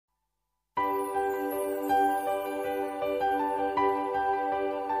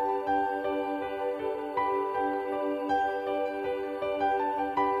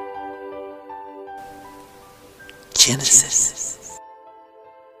Genesis,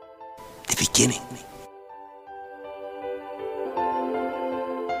 the beginning.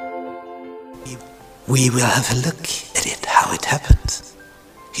 We will have a look at it, how it happened.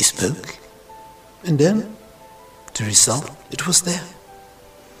 He spoke, and then the result, it was there.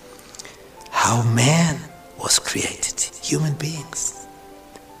 How man was created, human beings.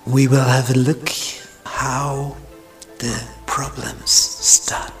 We will have a look how the problems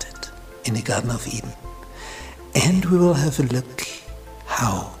started in the Garden of Eden. And we will have a look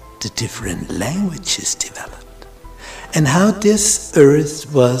how the different languages developed and how this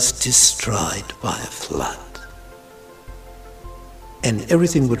earth was destroyed by a flood. And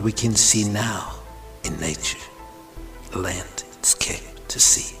everything what we can see now in nature, land, sky, the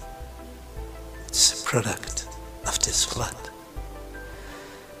sea, it's a product of this flood.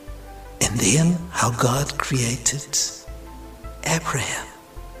 And then how God created Abraham.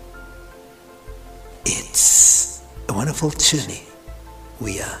 It's a wonderful journey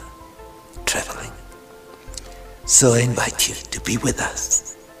we are traveling. So I invite you to be with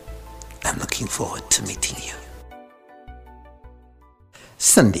us. I'm looking forward to meeting you.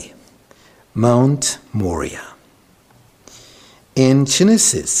 Sunday, Mount Moriah. In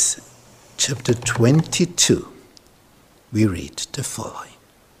Genesis chapter 22, we read the following.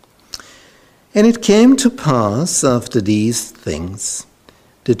 And it came to pass after these things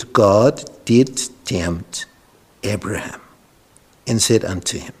that God did tempt Abraham and said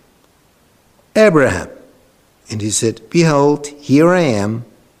unto him, Abraham. And he said, Behold, here I am.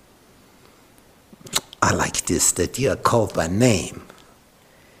 I like this, that you are called by name.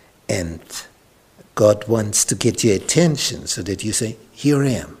 And God wants to get your attention so that you say, here I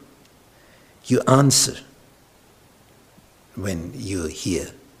am. You answer when you hear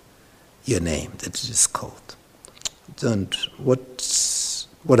your name that it is called.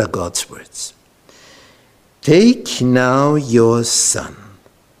 What are God's words? Take now your son,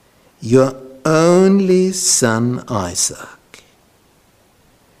 your only son Isaac,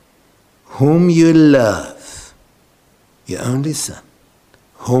 whom you love, your only son,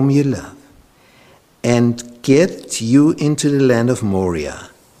 whom you love, and get you into the land of Moriah,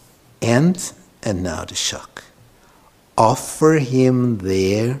 and now the shock, offer him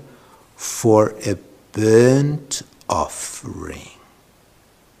there for a burnt offering.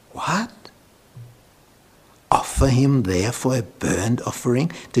 What? Offer him there for a burnt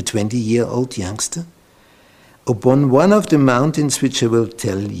offering, the 20-year-old youngster, upon one of the mountains which I will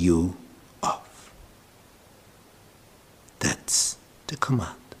tell you of. That's the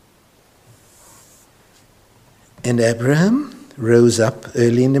command. And Abraham rose up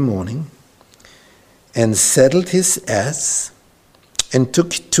early in the morning and saddled his ass and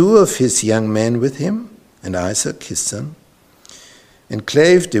took 2 of his young men with him, and Isaac his son, and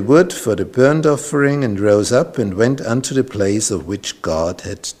clave the wood for the burnt offering, and rose up and went unto the place of which God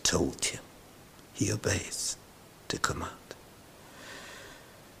had told him. He obeys the command.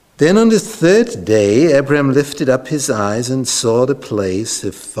 Then on the 3rd day Abraham lifted up his eyes and saw the place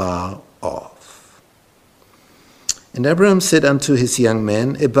afar off. And Abraham said unto his young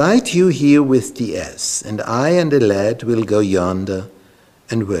men, Abide you here with the ass, and I and the lad will go yonder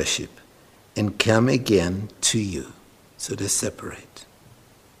and worship, and come again to you. So they separate,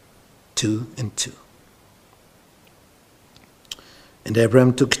 2 and 2. And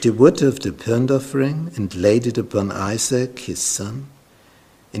Abraham took the wood of the burnt offering and laid it upon Isaac his son.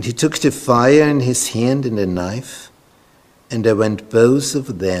 And he took the fire in his hand and a knife, and they went both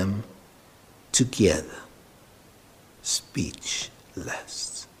of them together,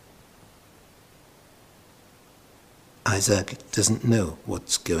 speechless. Isaac doesn't know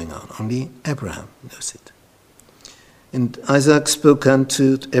what's going on, only Abraham knows it. And Isaac spoke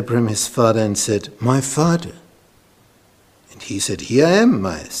unto Abraham his father and said, My father. And he said, Here I am,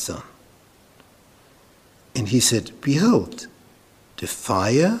 my son. And he said, Behold, the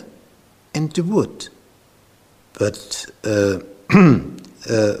fire and the wood. But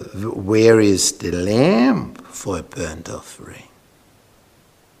where is the lamb for a burnt offering?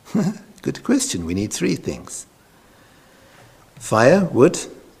 Good question. We need 3 things. Fire, wood,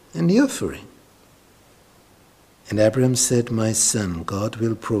 and the offering. And Abraham said, My son, God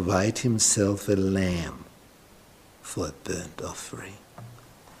will provide himself a lamb for a burnt offering.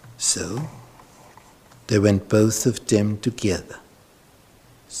 So they went both of them together,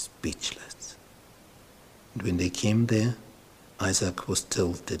 speechless. And when they came there, Isaac was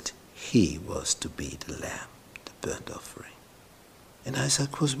told that he was to be the lamb, the burnt offering. And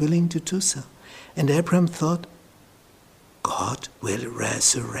Isaac was willing to do so. And Abraham thought, God will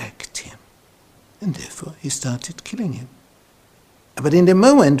resurrect him. And therefore he started killing him. But in the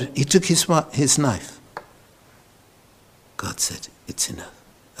moment, he took his knife. God said, it's enough.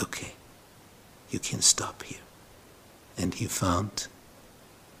 Okay, you can stop here. And he found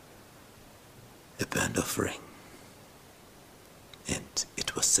a burnt offering, and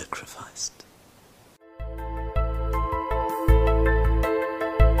it was sacrificed.